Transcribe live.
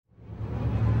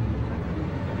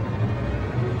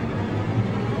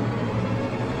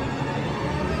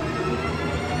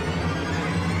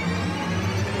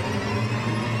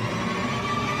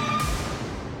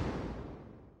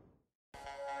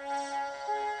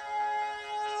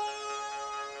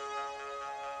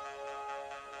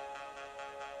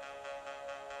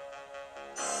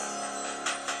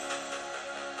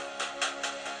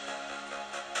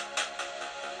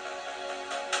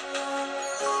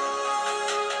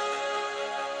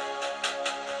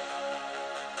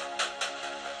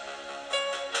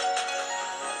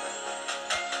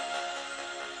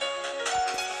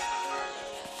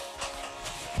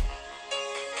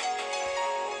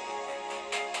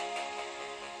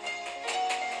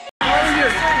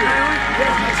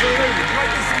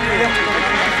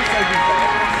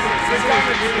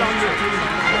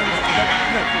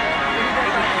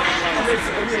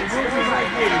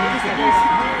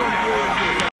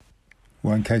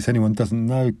Well, in case anyone doesn't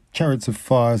know, Chariots of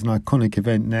Fire is an iconic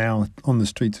event now on the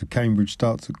streets of Cambridge.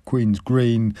 Starts at Queen's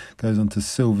Green, goes on to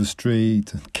Silver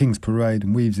Street, King's Parade,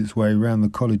 and weaves its way around the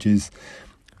colleges.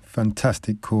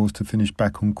 Fantastic course to finish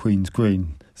back on Queen's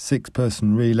Green.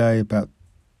 6-person relay, about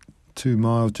 2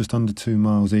 miles, just under 2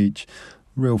 miles each.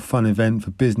 Real fun event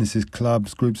for businesses,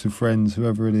 clubs, groups of friends,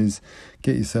 whoever it is.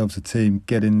 Get yourselves a team,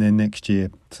 get in there next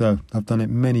year. So I've done it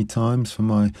many times for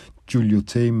my Giulio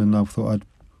team, and I thought I'd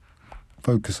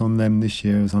focus on them this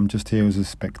year as I'm just here as a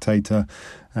spectator,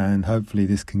 and hopefully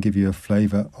this can give you a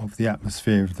flavour of the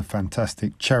atmosphere of the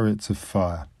fantastic Chariots of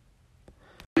Fire.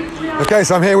 Okay,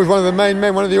 so I'm here with one of the main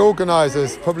men, one of the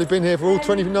organisers. Probably been here for all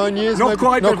 29 years? Not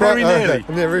quite, but very nearly.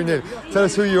 Okay. Very nearly. Tell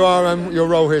us who you are and your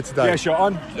role here today. Yeah, sure.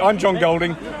 I'm John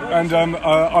Golding, and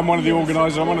I'm one of the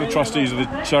organisers. I'm one of the trustees of the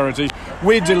charity.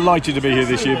 We're delighted to be here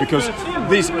this year because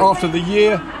after the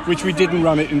year which we didn't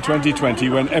run it in 2020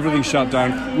 when everything shut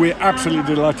down, we're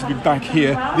absolutely delighted to be back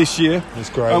here this year.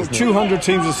 That's great. 200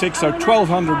 teams of 6, so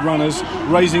 1,200 runners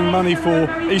raising money for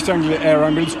East Anglia Air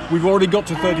Ambulance. We've already got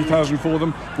to 30,000 for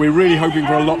them. We're really hoping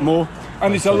for a lot more,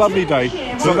 and it's a lovely day.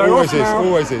 So they're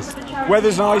always is.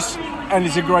 Weather's nice, and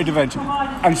it's a great event.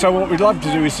 And so what we'd love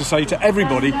to do is to say to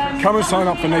everybody, come and sign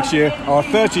up for next year, our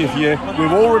 30th year.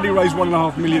 We've already raised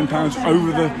 £1.5 million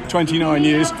over the 29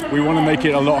 years. We want to make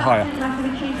it a lot higher.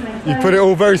 You put it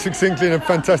all very succinctly in a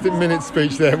fantastic minute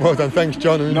speech there. Well done. Thanks,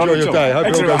 John, and enjoy your day.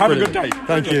 Excellent. Have a good day.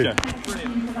 Thank you.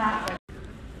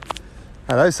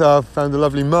 Hello, so I've found a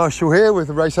lovely marshal here.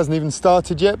 The race hasn't even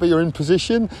started yet, but you're in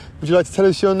position. Would you like to tell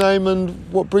us your name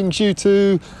and what brings you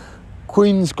to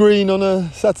Queen's Green on a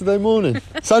Saturday morning?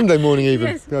 Sunday morning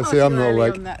even. Yes, see, I'm not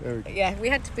awake. Yeah, we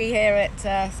had to be here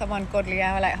at some ungodly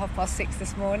hour, like 6:30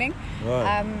 this morning.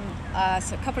 Right.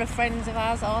 So a couple of friends of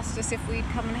ours asked us if we'd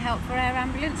come and help for Air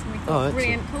Ambulance, and we thought,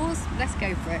 brilliant cause, let's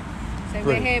go for it. So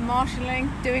we're here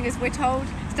marshalling, doing as we're told,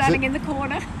 standing in the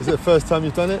corner. Is it the first time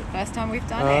you've done it? First time we've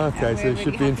done it. Okay, so you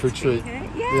should be in for a treat.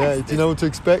 Yes, yeah, do you know what to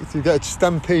expect? You get a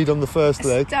stampede on the first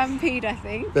leg. Stampede, I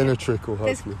think. Then a trickle,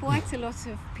 hopefully. There's quite a lot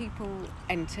of people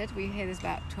entered. We hear there's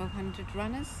about 1,200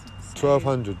 runners. So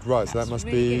 1,200, right, so that must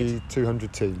really be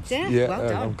 200 teams. Yeah, well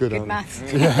done. I'm good on maths.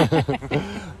 Yeah.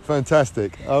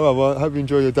 Fantastic. Oh, well, I hope you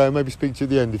enjoy your day. Maybe speak to you at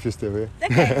the end if you're still here.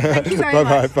 Okay, thank you very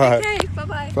much. Bye. Okay,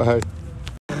 bye-bye. Bye.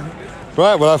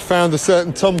 Right, well, I've found a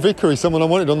certain Tom Vickery, someone I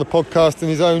wanted on the podcast in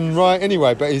his own right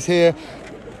anyway, but he's here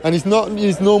and he's not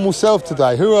his normal self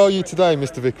today. Who are you today,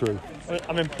 Mr. Vickery?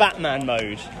 I'm in Batman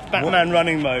mode,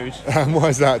 running mode. And why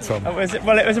is that, Tom? It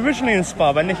was originally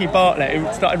inspired by Nicky Bartlett,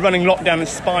 who started running lockdown as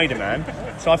Spider-Man,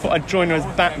 so I thought I'd join her as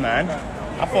Batman.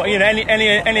 I thought,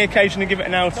 any occasion to give it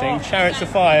an outing, Chariots of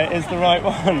Fire is the right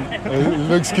one. It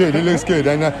looks good.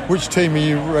 And which team are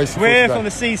you racing for We're today? from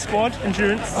the C Squad,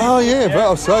 Endurance. Oh, yeah, but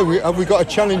also, have we got a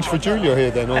challenge for Giulio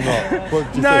here then, or not?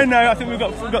 What do you think? No, I think we've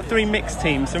got 3 mixed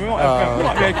teams, so we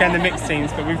might be okay in the mixed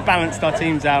teams, but we've balanced our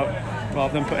teams out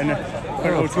rather than putting it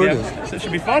all together. So it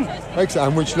should be fun. Excellent.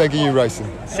 And which leg are you racing?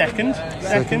 Second.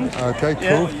 Okay,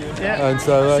 cool. Yeah. And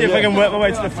so, see if I can work my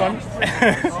way to the front.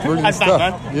 Brilliant stuff.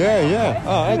 Batman. Yeah.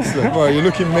 Oh, excellent. Well, you're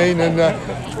looking mean, and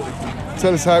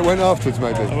tell us how it went afterwards,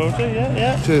 maybe. I will do,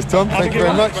 yeah. Cheers, Tom. Thank you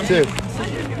very much. Cheers.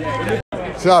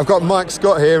 So I've got Mike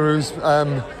Scott here, who's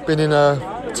been in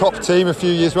a top team a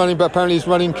few years running, but apparently his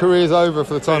running career's over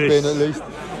for the time being, at least.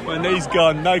 My knee's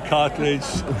gone, no cartilage,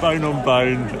 bone on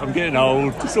bone. I'm getting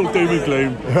old. It's all doom and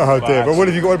gloom. Oh dear! But what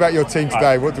have you got about your team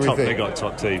today? What do we think? They got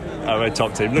top team. We're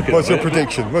top team. Look at What's your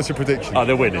prediction? Oh,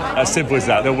 they'll win it. As simple as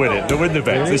that. They'll win it. They'll win the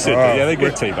event. They should. Yeah, they're a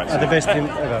good team. Actually. The best team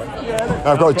ever.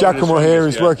 I've got Giacomo here,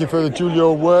 who's working for the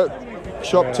Giulio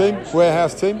workshop team,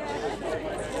 warehouse team.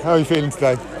 How are you feeling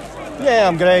today? Yeah,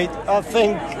 I'm great. I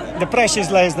think the pressure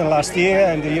is less than last year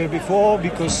and the year before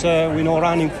because we're not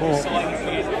running for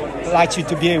likely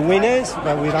to be winners,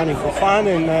 but we're running for fun,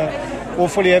 and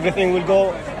hopefully everything will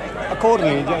go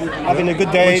accordingly. Having a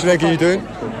good day. Which leg are you doing?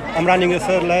 I'm running the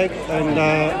third leg, and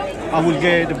I will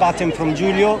get the baton from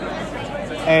Giulio,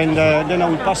 and then I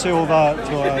will pass it over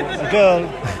to a girl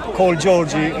called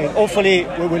Georgie, and hopefully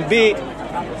we will be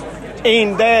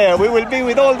in there. We will be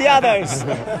with all the others.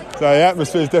 So the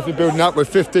atmosphere is definitely building up. We're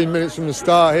 15 minutes from the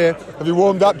start here. Have you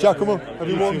warmed up, Giacomo? Have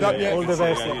you warmed up yet? All the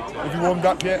best. Have you warmed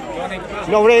up yet?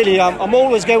 No, really. I'm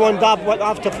always get warmed up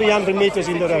after 300 meters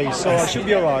in the race, so I should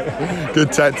be all right.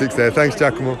 Good tactics there. Thanks,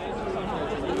 Giacomo.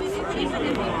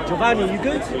 Giovanni, you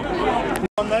good?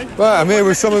 Right, I'm here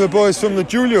with some of the boys from the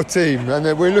Giulio team, and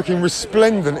we're looking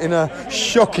resplendent in a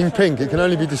shocking pink. It can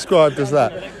only be described as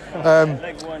that.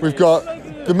 We've got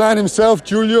the man himself,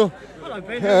 Giulio.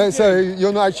 So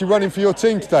you're not actually running for your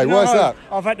team today. Why is that?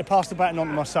 I've had to pass the baton on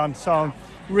to my son, so I'm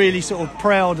really sort of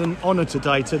proud and honoured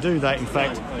today to do that, in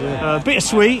fact.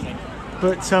 Bittersweet,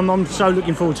 but I'm so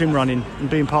looking forward to him running and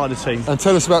being part of the team. And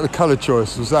tell us about the colour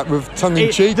choice. Was that with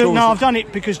tongue-in-cheek? No, I've done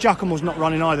it because Giacomo's not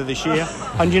running either this year,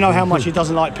 and you know how much he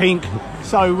doesn't like pink.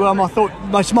 So I thought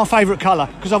it's my favourite colour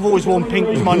because I've always worn pink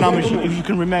with my numbers, if you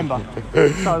can remember.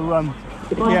 So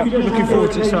yeah, looking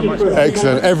forward to it so much.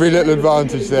 Excellent. Every little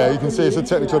advantage there. You can see it's a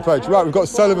technical approach. Right, we've got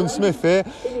Sullivan Smith here,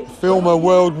 former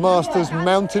World Masters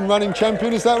mountain running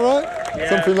champion. Is that right? Yeah,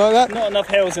 something like that? Not enough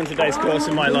hills in today's course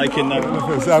in my liking, though.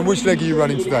 And which leg are you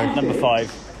running today? Number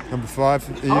 5. Number 5.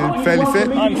 Are you fairly fit?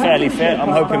 I'm fairly fit. I'm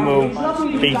hoping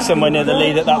we'll be somewhere near the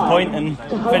lead at that point and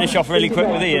finish off really quick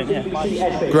with Ian.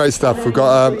 Yeah. Great stuff. We've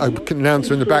got an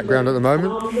announcer in the background at the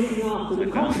moment.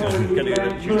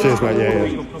 Cheers, mate.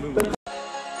 Yeah.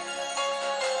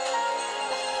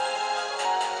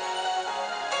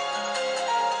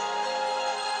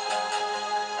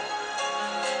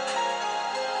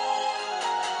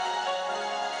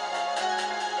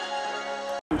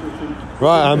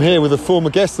 Right, I'm here with a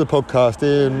former guest of the podcast,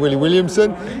 Ian Willie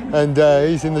Williamson, and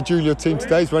he's in the Giulio team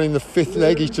today. He's running the 5th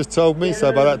leg, he's just told me,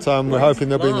 so by that time we're hoping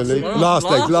they'll be in the league. Last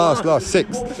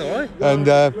 6th. That's all right. And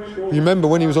you remember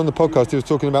when he was on the podcast, he was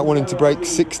talking about wanting to break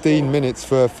 16 minutes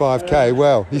for a 5K.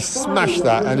 Well, he smashed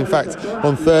that, and in fact,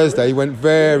 on Thursday he went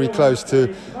very close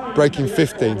to breaking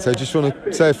 15. So just want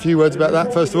to say a few words about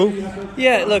that, first of all?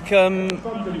 Yeah, look,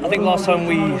 I think last time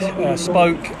we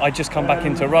spoke, I'd just come back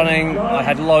into running. I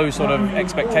had low sort of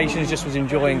expectations, just was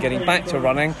enjoying getting back to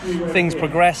running. Things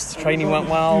progressed, training went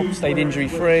well, stayed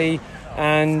injury-free.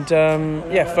 And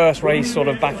first race sort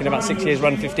of back in about 6 years,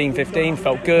 run 15:15,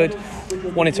 felt good.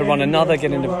 Wanted to run another,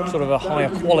 get into sort of a higher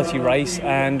quality race,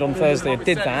 and on Thursday I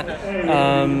did that.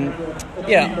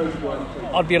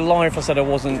 I'd be a liar if I said I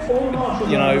wasn't,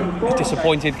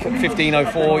 disappointed.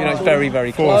 15:04, it's very,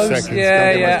 very close. 4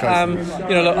 seconds.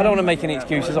 Look, I don't want to make any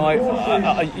excuses.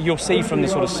 You'll see from the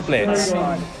sort of splits,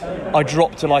 I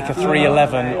dropped to like a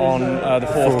 3:11 on the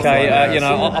 4K.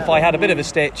 If I had a bit of a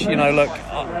stitch,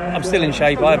 I'm still in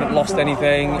shape. I haven't lost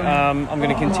anything. I'm going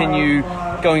to continue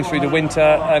going through the winter,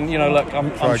 and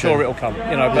I'm sure it'll come.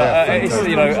 It's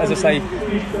as I say,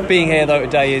 being here though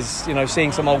today is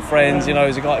seeing some old friends.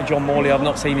 There's a guy John Morley. I've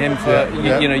not seen him for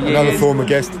years. Another former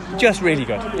guest. Just really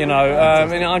good.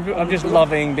 I'm just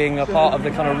loving being a part of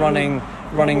the kind of running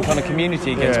kind of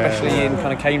community again, especially in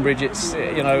kind of Cambridge. It's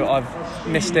I've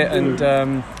missed it, and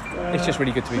it's just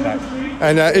really good to be back.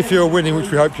 And if you're winning,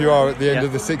 which we hope you are at the end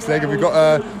of the 6th leg, have we got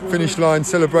a finish line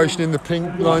celebration in the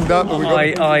pink lined up?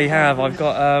 I have. I've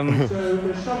got.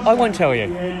 I won't tell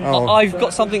you. Oh. I've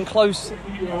got something close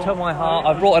to my heart.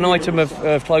 I've brought an item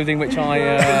of clothing which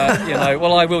I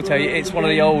will tell you. It's one of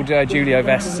the old Giulio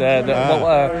vests.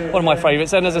 One of my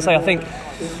favourites. And as I say, I think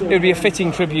it would be a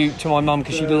fitting tribute to my mum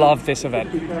because she loved this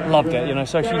event. Loved it.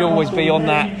 So she'd always be on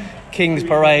that King's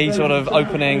Parade sort of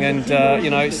opening, and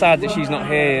it's sad that she's not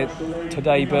here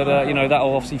today, but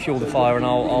that'll obviously fuel the fire, and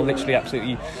I'll literally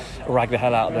absolutely rag the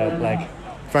hell out of the leg.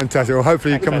 Fantastic. Well,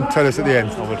 hopefully you come and tell us at the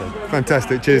end. I will do.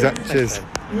 Fantastic. Cheers. Cheers.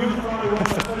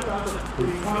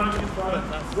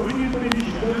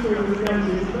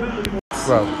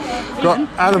 Well, got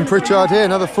Alan Pritchard here,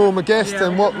 another former guest.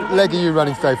 And what leg are you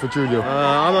running today for Giulio?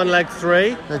 I'm on leg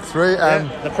 3. Leg 3.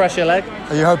 The pressure leg.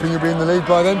 Are you hoping you'll be in the lead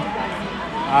by then?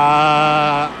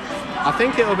 I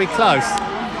think it will be close.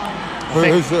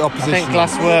 Who's the opposition? I think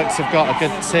Glassworks have got a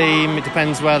good team. It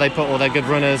depends where they put all their good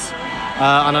runners.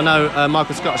 And I know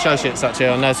Michael Scott Associates actually.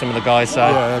 I know some of the guys. So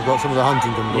yeah, they've got some of the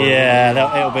Huntington boys. Yeah,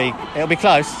 it'll be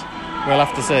close. We'll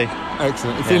have to see.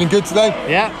 Excellent. You feeling good today?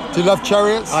 Yeah. Do you love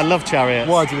Chariots? I love Chariots.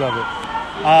 Why do you love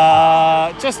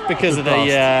it? Just because of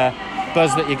the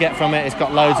buzz that you get from it. It's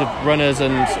got loads of runners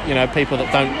and people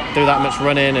that don't do that much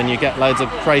running, and you get loads of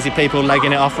crazy people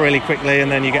legging it off really quickly,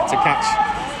 and then you get to catch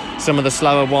some of the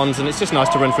slower ones, and it's just nice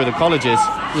to run through the colleges.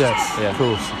 Yes, of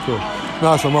course.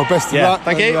 Nice one. Well, best of luck.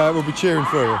 Thank you. We'll be cheering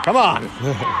for you. Come on.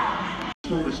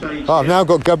 I've now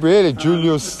got Gabriele,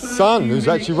 Giulio's son, who's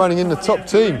actually running in the top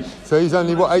team. So he's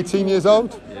only, 18 years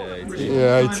old?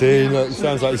 Yeah, 18. Look,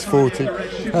 sounds like he's 40.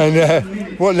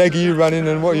 And what leg are you running,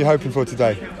 and what are you hoping for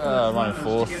today? Running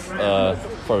 4th,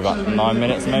 probably about 9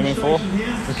 minutes, I'm aiming for.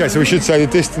 Okay, so we should say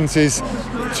the distance is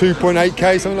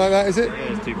 2.8k, something like that, is it?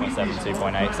 Yeah, it's 2.7,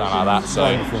 2.8, something like that. So.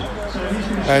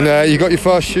 And you got your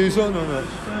fast shoes on or not?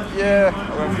 Yeah,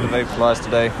 I went for the Vaporflies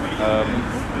today.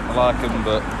 I like them,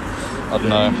 but I don't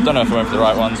know if I went for the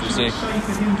right ones. We'll see.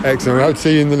 Excellent. I hope to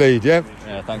see you in the lead. Yeah.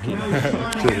 Yeah, thank you.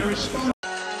 Cheers.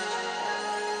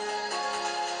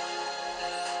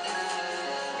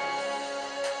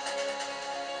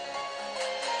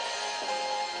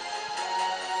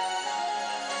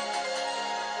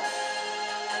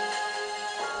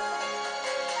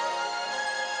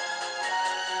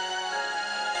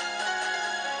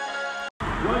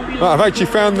 Right, I've actually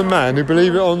found the man who,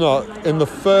 believe it or not, in the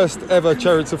first ever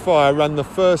Chariots of Fire ran the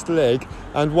first leg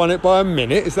and won it by a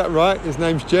minute. Is that right? His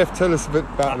name's Jeff. Tell us a bit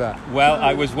about that. Well,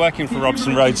 I was working for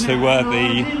Robson Roads, who were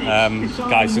the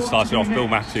guys who started off. Bill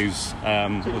Matthews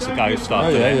was the guy who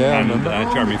started it, and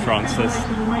Jeremy Francis,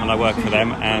 and I worked for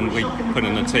them, and we put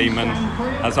in a team, and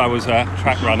as I was a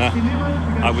track runner,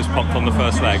 I was popped on the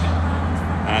first leg.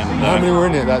 And, how many were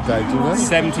in it that day, do you know?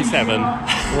 77.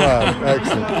 Wow,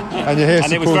 excellent. And you're here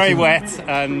and it was very wet,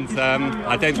 and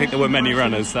I don't think there were many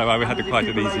runners, so I had quite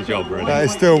an easy job, really. That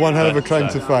is still one hell of a claim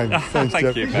to fame. Thanks, Thank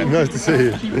Jeff. you, Ben. Nice to see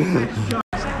you.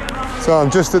 So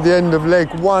I'm just at the end of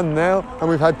leg 1 now, and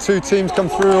we've had 2 teams come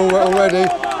through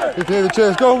already. You can hear the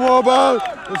cheers. Go on,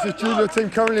 Warbo! This is Julia team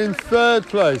currently in 3rd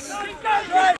place.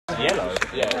 Yellow,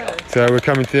 yeah. So we're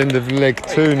coming to the end of leg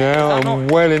 2 now, and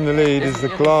well in the lead is the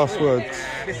Glassworks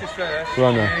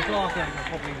runner.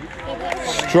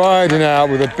 Striding out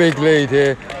with a big lead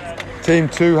here. Team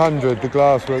 200, the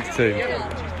Glassworks team.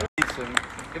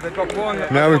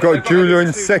 Now we've got Julia in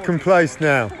 2nd place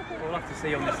now.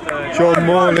 John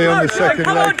Morley on the 2nd leg.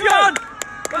 Come on, John!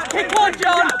 Let's kick on,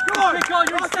 John! Kick on,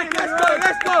 you're in 2nd.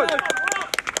 Let's go!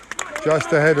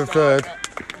 Just ahead of 3rd.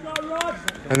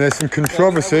 And there's some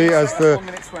controversy as the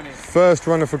first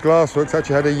runner for Glassworks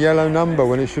actually had a yellow number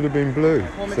when it should have been blue.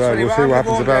 So we'll see what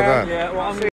happens about that.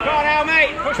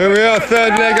 Here we are,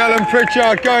 3rd leg, Alan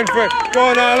Pritchard going for it. Go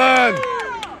on, Alan!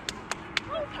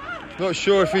 Not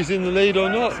sure if he's in the lead or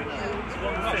not.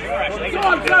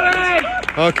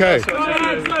 Okay.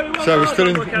 So we're still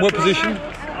in what position?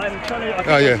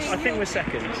 Oh yes. I think we're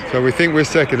 2nd. So we think we're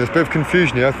 2nd. There's a bit of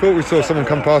confusion here. I thought we saw someone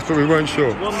come past, but we weren't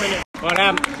sure. 1 minute.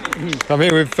 I'm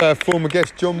here with former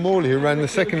guest John Morley, who ran the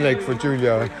 2nd leg for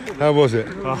Julia. How was it?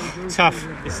 Oh, tough.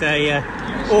 It's a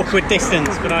awkward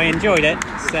distance, but I enjoyed it.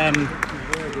 It's,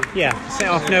 set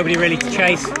off nobody really to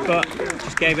chase, but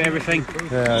just gave it everything.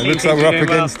 Yeah, it looks like we're up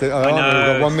against it. I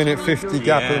know. We've got 1 minute 50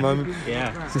 gap at the moment.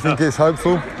 Yeah. Do you think it's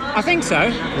hopeful? I think so.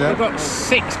 Yeah. We've got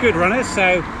 6 good runners,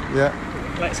 so yeah.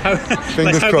 Let's hope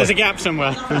Fingers crossed. There's a gap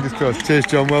somewhere. Fingers crossed. Cheers,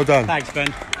 John. Well done. Thanks,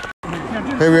 Ben.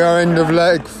 Here we are, end of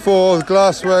leg 4,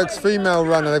 Glassworks female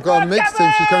runner. They've got a mixed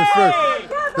team, she's coming through.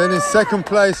 Then in 2nd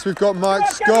place, we've got Mike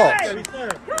Scott.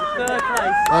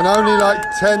 And only like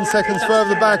 10 seconds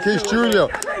further back is Julia.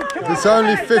 It's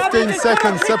only 15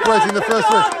 seconds separating the first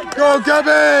one. Go,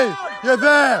 Gabby! You're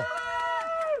there!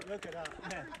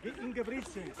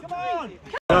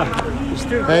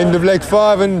 End of leg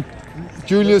 5, and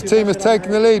Julia's team has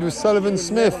taken the lead with Sullivan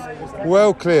Smith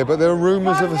well clear, but there are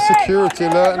rumours of a security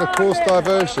alert and a course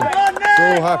diversion. It's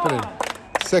all happening.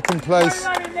 2nd place,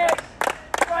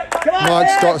 Mike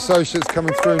Scott Associates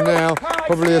coming through now,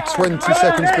 probably a 20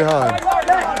 seconds behind.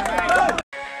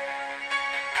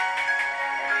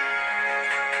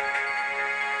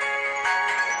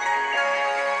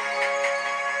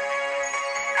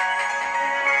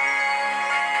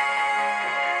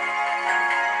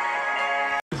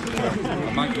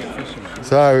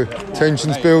 So,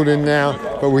 tension's building now,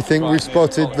 but we think we've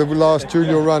spotted the last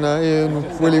Julia runner, Ian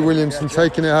Willie Williamson,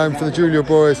 taking it home for the Julia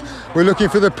boys. We're looking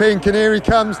for the pink, and here he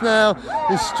comes now.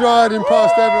 He's striding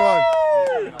past everyone.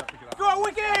 Go on,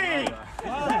 Wiki!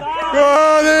 Go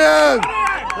on, Ian!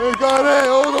 He's got it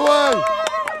all the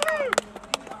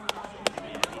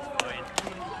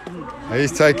way.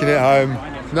 He's taking it home.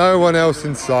 No one else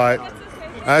in sight.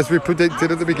 As we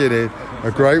predicted at the beginning,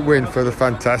 a great win for the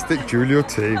fantastic Julia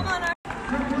team.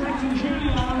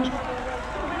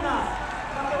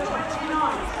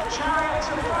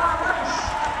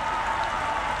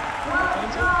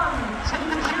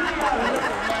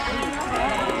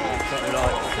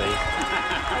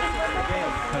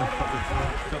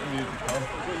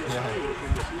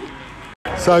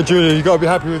 So, Julia, you've got to be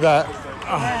happy with that.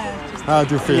 How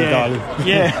do you feel, darling?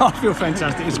 Yeah, I feel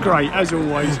fantastic. It's great, as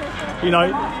always. You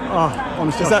know,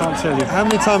 honestly, I can't tell you. How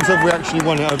many times have we actually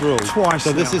won it overall? Twice.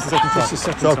 So this is the second time. This is the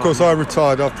second so, of course, time. I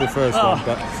retired after the first one,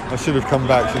 but I should have come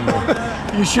back, shouldn't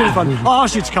I? You should have. I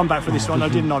asked you to come back for this one, though,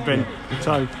 didn't I, Ben?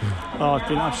 So, Oh, it's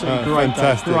been absolutely great.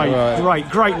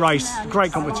 Fantastic. Great race,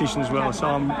 great competition as well. So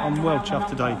I'm well chuffed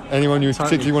today. Anyone you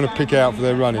particularly want to pick out for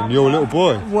their running? Your little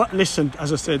boy. What? Listen,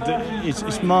 as I said,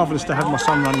 it's marvellous to have my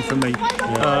son running for me,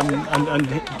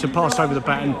 and to pass over the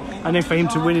baton, and then for him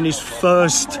to win in his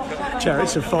first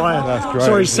Chariots of Fire. That's great.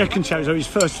 Sorry, his second Chariots, his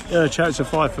first Chariots of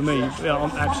Fire for me. Yeah, I'm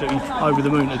absolutely over the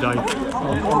moon today.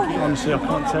 Honestly, I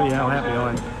can't tell you how happy I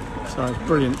am. So it's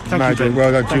brilliant. Thank you, Ben.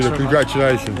 Well done, Julia.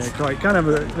 Congratulations. Yeah, great. Go and have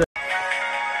a.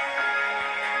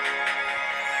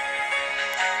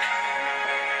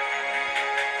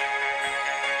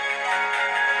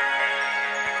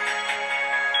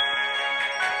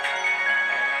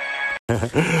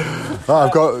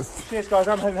 I've got Cheers, guys.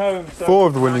 I'm heading home. So. 4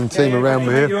 of the winning team around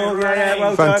me here.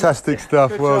 Well Fantastic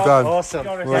stuff. Well done. Awesome.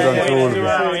 Well done to all of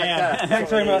you. Thanks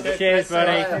very much. Cheers,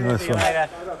 buddy. Nice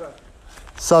one.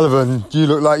 Sullivan, you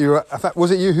look like you were. In fact,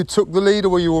 was it you who took the lead, or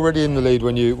were you already in the lead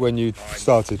when you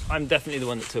started? I'm definitely the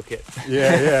one that took it.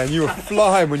 Yeah, and you were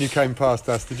flying when you came past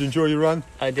us. Did you enjoy your run?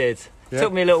 I did. Yeah.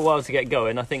 Took me a little while to get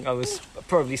going. I think I was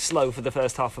probably slow for the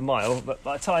first half a mile, but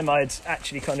by the time I'd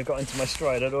actually kind of got into my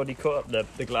stride, I'd already caught up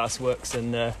the Glassworks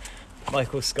and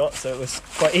Michael Scott, so it was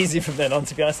quite easy from then on,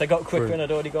 to be honest. I got quicker and I'd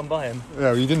already gone by him. Yeah,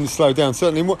 well, you didn't slow down,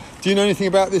 certainly. Do you know anything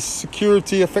about this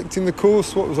security affecting the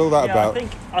course? What was all that about?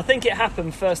 I think it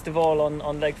happened first of all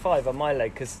on leg 5, on my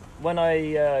leg, because when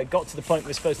I got to the point we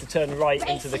were supposed to turn right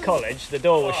into the college, the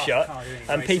door was shut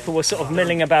and people were sort of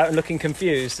milling about and looking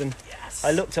confused, and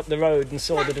I looked up the road and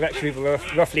saw the direction we were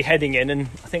roughly heading in, and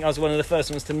I think I was one of the first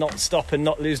ones to not stop and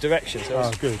not lose direction, so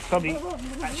it was probably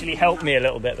actually helped me a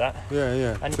little bit, that.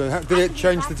 Yeah. And so did it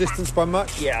change the distance by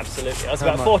much? Yeah, absolutely. I was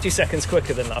about 40 seconds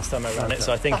quicker than last time I ran it,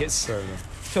 so I think it's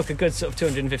took a good sort of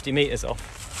 250 metres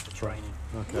off training.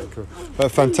 Okay, cool.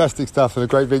 Fantastic stuff and a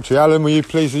great victory. Alan, were you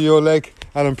pleased with your leg?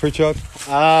 Alan Pritchard?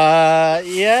 Yeah,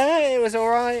 it was all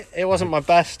right. It wasn't my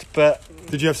best, but...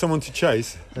 Did you have someone to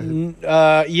chase?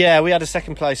 Yeah, we had a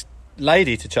second place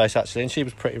lady to chase, actually, and she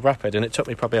was pretty rapid, and it took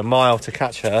me probably a mile to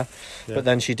catch her, but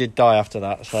then she did die after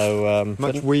that. So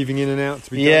much weaving in and out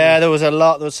to be done? Yeah, there was a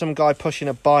lot. There was some guy pushing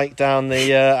a bike down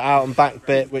the out and back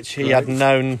bit, which he had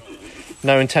no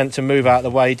intent to move out of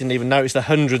the way. He didn't even notice the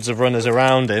hundreds of runners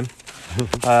around him.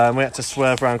 We had to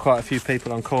swerve around quite a few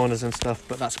people on corners and stuff,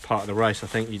 but that's part of the race. I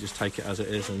think you just take it as it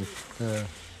is, and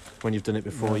when you've done it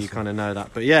before, you kind of know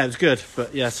that. But yeah, it was good.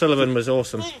 But yeah, Sullivan was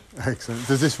awesome. Excellent.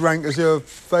 Does this rank as your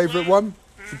favourite one,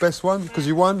 the best one, because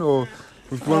you won, or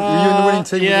were you in the winning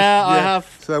team? Yeah, I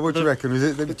have. So what do you reckon?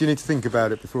 Do you need to think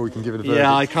about it before we can give it a verdict?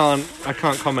 Yeah, I can't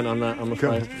comment on that, I'm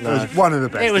afraid. No. It was one of the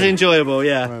best. It was enjoyable,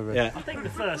 yeah. I think the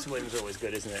first win's always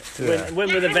good, isn't it? To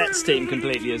win with the vets team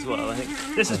completely as well. I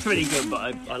think this is pretty good,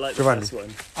 but I like the first one.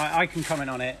 I can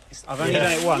comment on it. I've only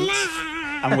done it once,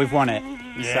 and we've won it.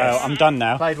 Yes. So I'm done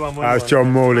now. Played one. That was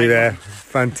John Morley there.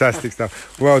 Fantastic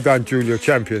stuff. Well done, Julia.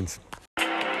 Champions.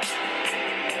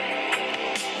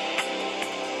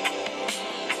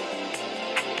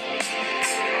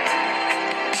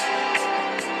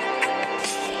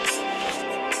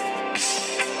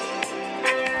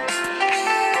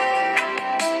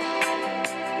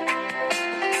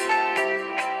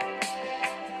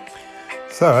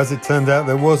 So, as it turned out,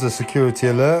 there was a security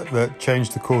alert that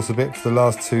changed the course a bit for the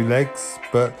last 2 legs,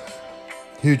 but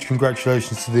huge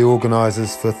congratulations to the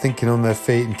organisers for thinking on their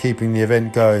feet and keeping the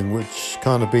event going, which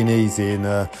can't have been easy in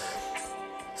a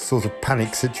sort of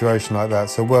panic situation like that.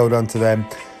 So well done to them.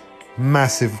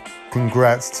 Massive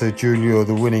congrats to Julia,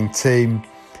 the winning team,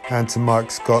 and to Mike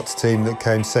Scott's team that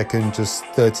came second, just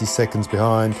 30 seconds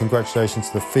behind. Congratulations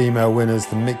to the female winners,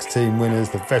 the mixed team winners,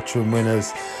 the veteran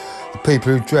winners, the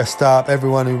people who dressed up,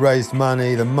 everyone who raised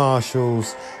money, the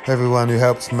marshals, everyone who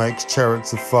helps make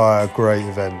Chariots of Fire a great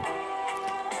event.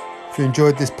 If you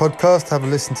enjoyed this podcast, have a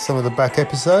listen to some of the back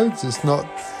episodes. It's not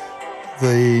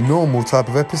the normal type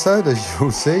of episode, as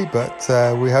you'll see, but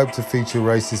we hope to feature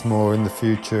races more in the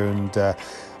future. And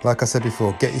like I said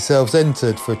before, get yourselves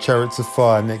entered for Chariots of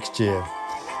Fire next year.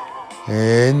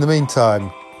 In the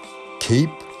meantime,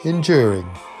 keep enduring.